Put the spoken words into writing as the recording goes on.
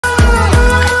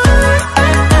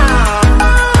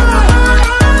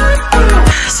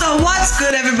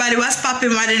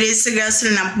popping? What it is, girl,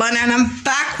 still in a bun, and I'm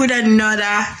back with another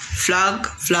vlog.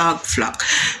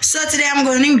 So today I'm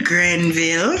going in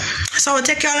Grenville. So I'll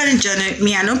take y'all on a journey with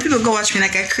me. I know people go watch me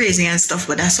like a crazy and stuff,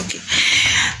 but that's okay.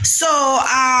 So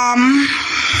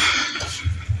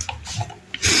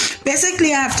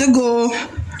basically I have to go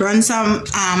run some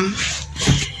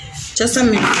just a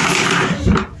minute.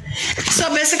 So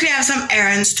basically I have some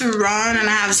errands to run and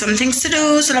I have some things to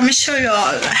do. So let me show you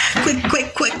all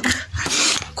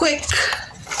quick.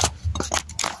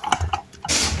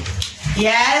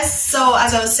 Yes, so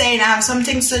as I was saying, I have some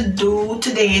things to do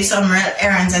today, some real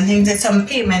errands and things, and some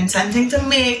payments and things to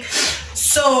make.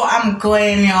 So I'm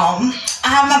going, y'all. I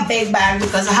have my big bag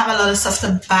because I have a lot of stuff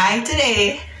to buy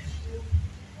today.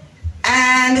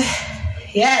 And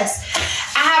yes,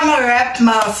 I have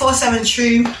my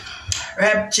 473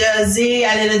 rep jersey,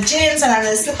 a little jeans and a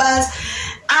little slippers.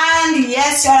 And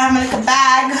yes, y'all, I have my little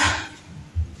bag.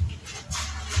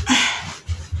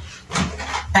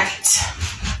 Right.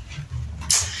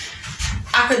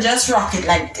 I could just rock it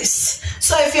like this.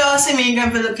 So if y'all see me, you're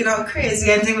gonna be looking all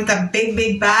crazy and with a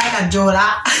big bag and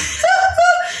Jola.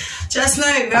 Just know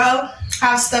it, girl.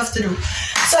 Have stuff to do.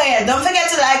 So yeah, don't forget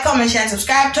to like, comment, share, and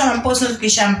subscribe, turn on post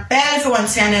notification bell if you want to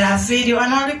see another video.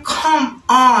 And only come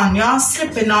on, y'all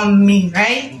slipping on me,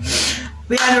 right?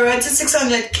 We are on the road to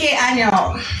 600K and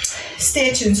y'all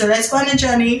stay tuned. So let's go on the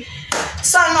journey.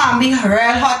 Sun might be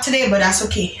real hot today, but that's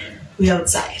okay. We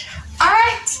outside.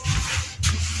 Alright.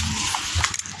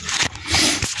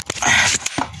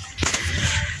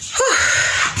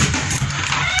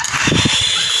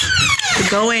 We're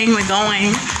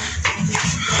going.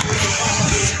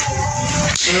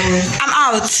 I'm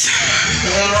out.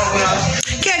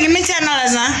 Okay, give me $10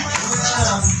 now.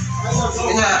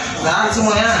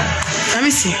 Let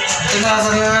me see.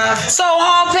 So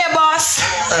how pay, boss?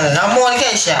 I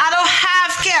don't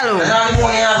have Kelo.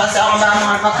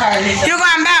 You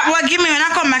going back? Well, give me when I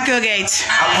come back your gate.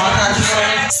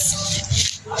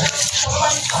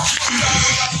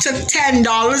 Took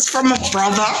 $10 from a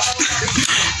brother.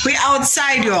 We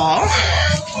outside, y'all.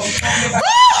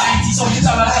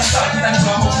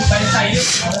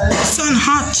 Sun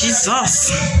hot,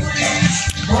 Jesus.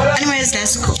 Anyways,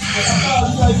 let's go.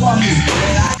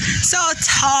 So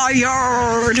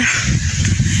tired.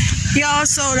 Y'all,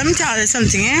 so let me tell you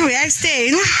something, eh? We are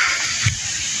staying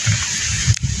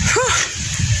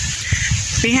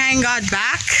behind God's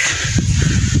back,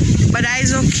 but that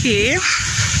is okay.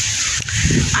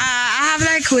 I have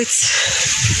like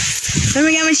let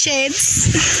me get my shades.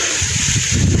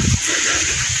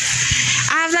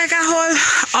 I have like a whole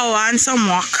hour and some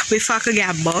walk before I could get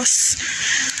a bus.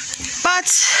 But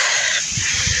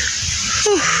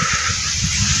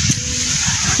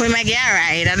we might get a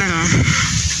ride, I don't know.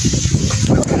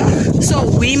 So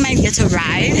we might get a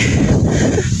ride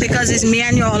because it's me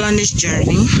and you all on this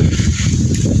journey.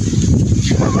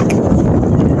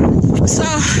 So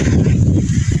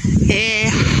yeah.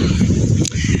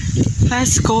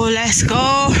 Let's go.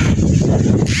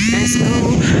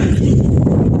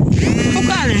 Who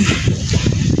calling?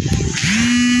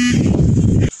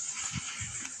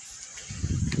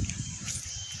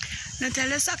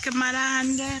 Natalia suck my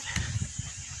hand there.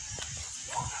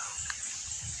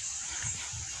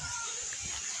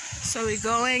 So we're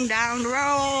going down the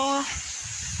road.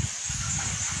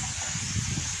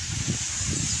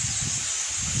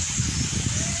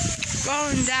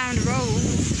 Going down the road.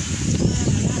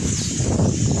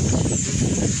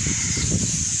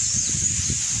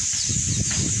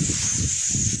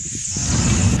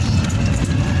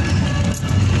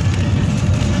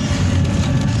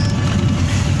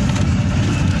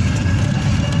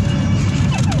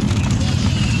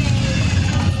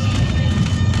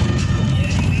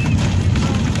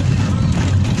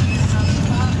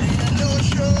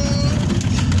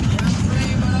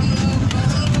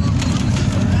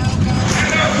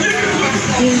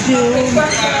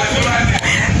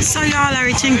 So y'all are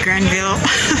reaching Grenville.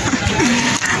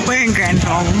 We're in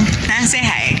Grenville. And say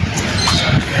hi.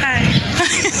 Hi.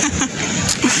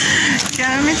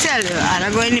 Yeah, let me tell you,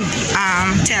 I'll go in the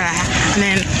tell her. And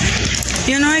then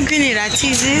you know what Grenada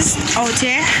cheese is out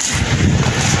here?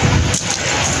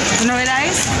 You know what that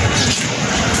is?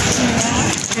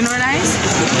 You know what that is?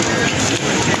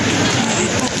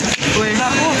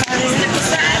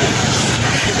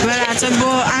 Well, I have to go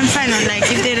and find out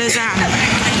like if there is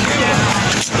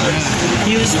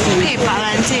use paper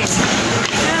and things.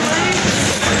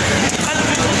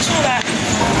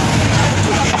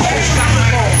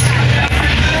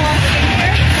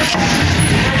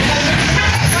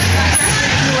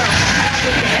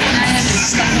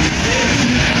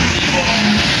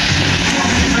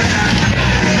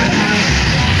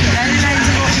 That is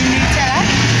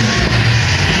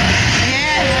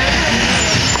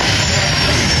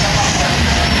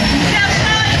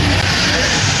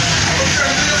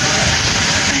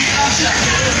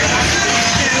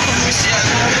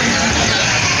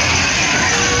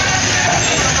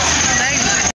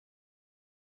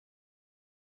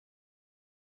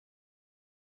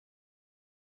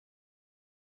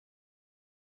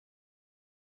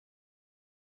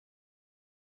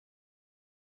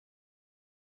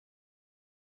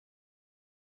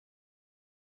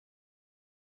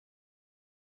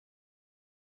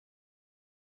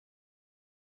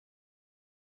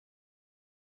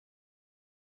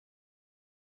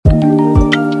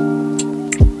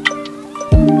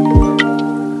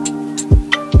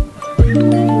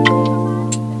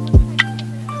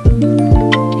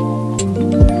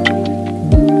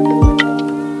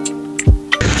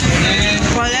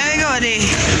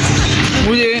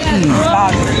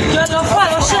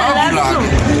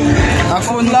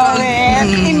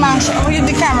smash. Oh,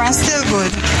 the camera is still good.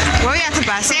 Where you have to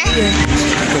pass here?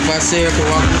 To pass here, to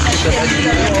walk.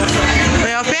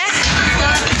 Way up here?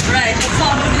 Right.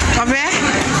 Up here?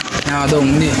 Now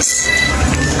down this.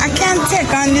 I can't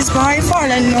take on this bar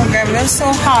falling no gravel. It's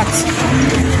so hot.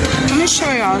 Let me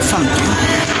show you all something.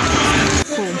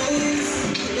 Cool.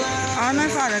 All my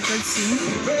father could see.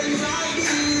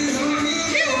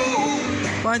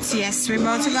 But yes, we're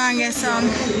about to go and get some.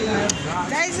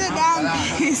 That is a damn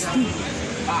business.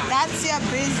 That's your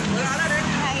business.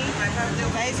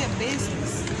 That is your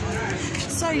business.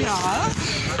 So y'all,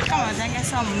 come on and get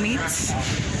some meat.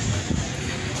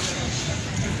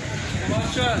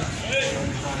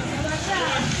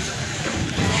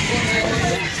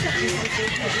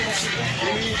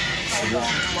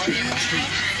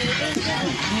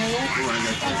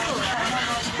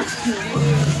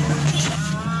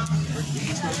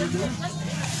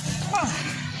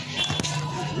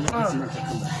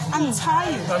 I'm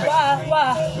tired.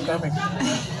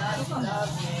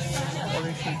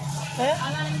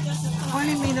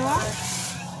 Only me the what?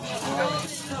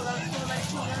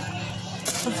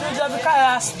 If you just carry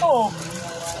a stove,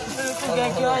 you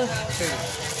get girl.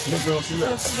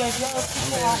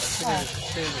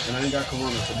 And I ain't got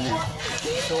corona to me.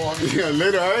 Yeah,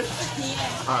 later, right?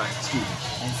 Alright, excuse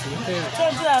me.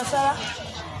 $20, Sarah.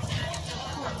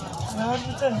 No,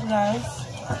 $20.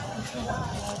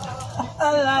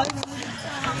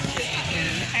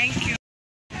 Thank you.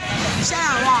 Shall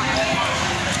I walk?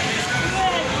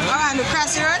 Around the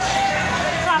cross road?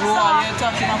 What are you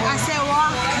talking about? I said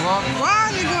walk. Walk. Where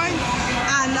are you going?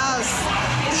 And us.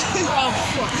 Oh,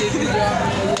 fuck it.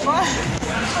 What?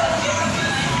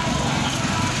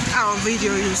 Our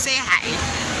video, you say hi.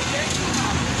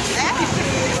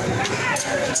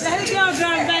 That girl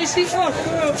got back, she fucked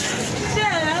up.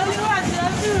 Yeah, I want to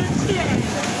do it.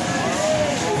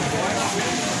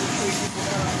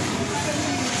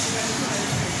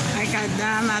 Like a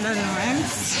damn, I don't know, eh?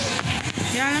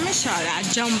 Yeah, let me show that.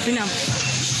 Jumping up.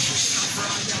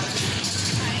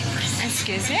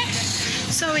 Excuse me.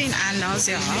 So in Andos,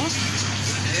 y'all,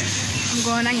 I'm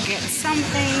going to get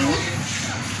something.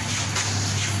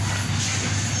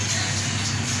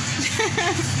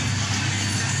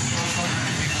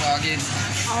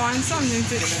 I want something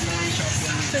to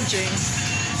drink.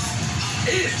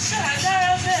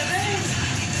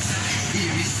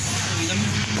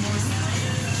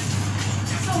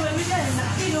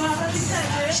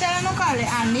 Shall I not call it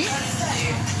Andy?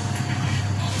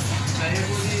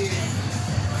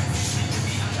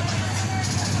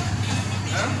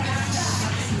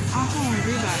 I'm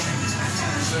hungry, but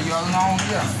So you all know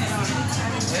here?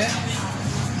 Yeah?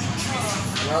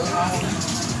 You all know?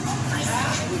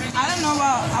 I don't know,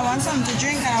 but I want something to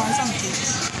drink and I want something to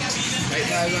eat. Right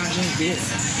now you want to drink this.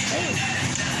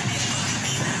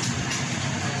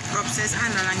 Go upstairs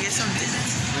and get something.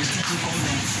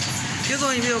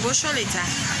 We'll go show later.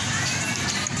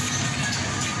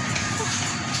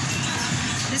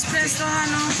 This place don't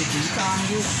have no.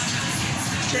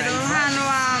 They don't have no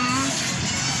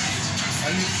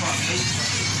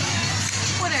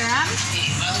what are on?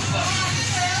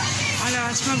 I'll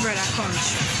watch my brother come.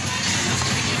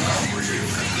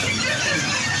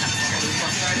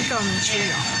 He come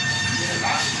true.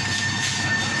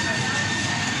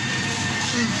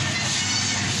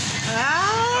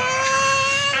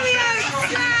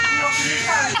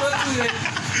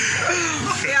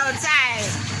 We outside.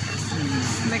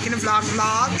 Making a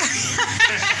vlog.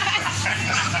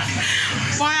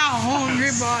 Boy, I'm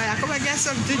hungry, boy. I come and get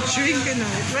something to drink.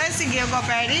 Where's the game up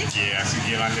already? Yeah, the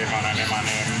game and them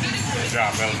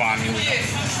Grenville St.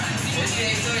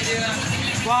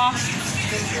 Wow.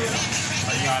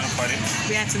 Are you on for it?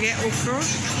 We have to get okra.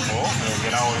 Oh, we'll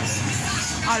get out.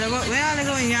 Where are they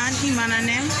going? You and him and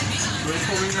them? We're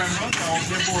going Grenville, so I'll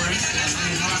get boring.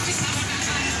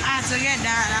 I have to get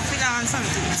that. I feel I want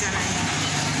something to eat tonight.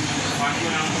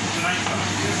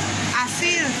 I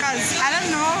feel, because I don't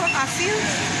know, I feel.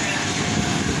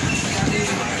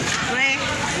 Wait.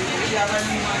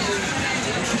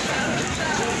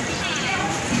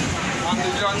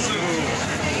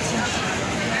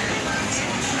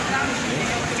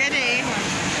 Good day.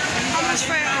 How much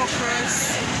for your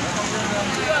okras?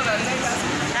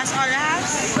 That's all I have?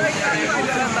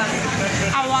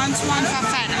 I want one for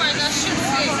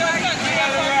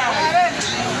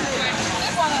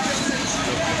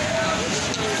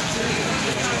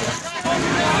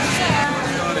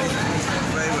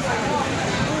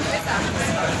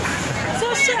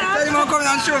Tell him to come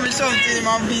and show me something in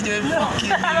my video.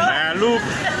 Yeah, look.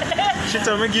 She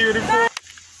told me give you the phone.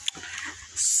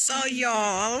 So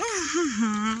y'all,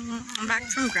 I'm back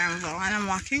from Grenville and I'm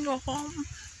walking home.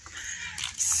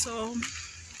 So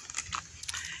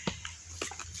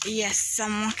yes,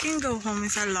 I'm walking go home.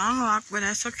 It's a long walk, but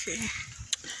that's okay.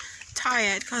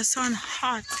 Tired because sun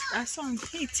hot. That sun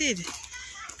heated.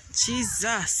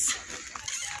 Jesus.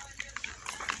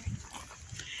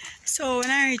 So when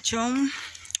I reach home,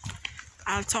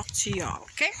 I'll talk to y'all,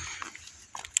 okay?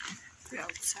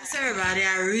 So everybody,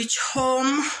 I reach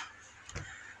home.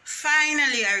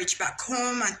 Finally, I reach back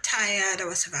home. I'm tired or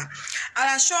whatever.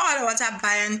 I'll show you what I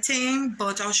buy and thing,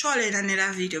 but I'll show you in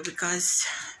another video because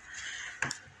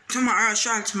tomorrow I'll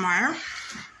show you tomorrow.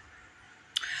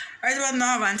 Right about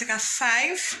now, I'm going to take a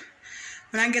 5.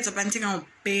 When I get up and take a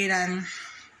bed and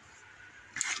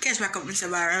catch back up with the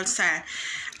bar outside.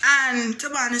 And to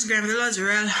be honest, Grenville was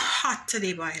real hot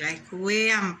today, boy. Like,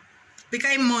 way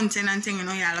because it's mountain and thing, you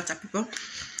know, yeah, a lot of people.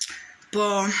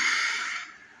 But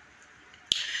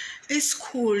it's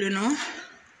cool, you know.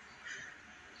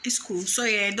 It's cool. So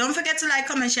yeah, don't forget to like,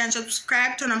 comment, share, and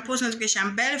subscribe. Turn on post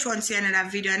notification bell if you want to see another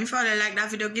video. And if you really like that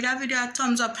video, give that video a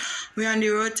thumbs up. We're on the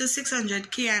road to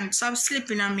 600k and stop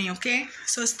sleeping on me, okay?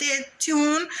 So stay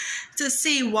tuned to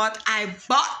see what I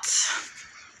bought.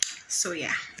 So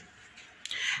yeah,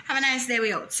 have a nice day.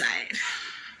 We outside.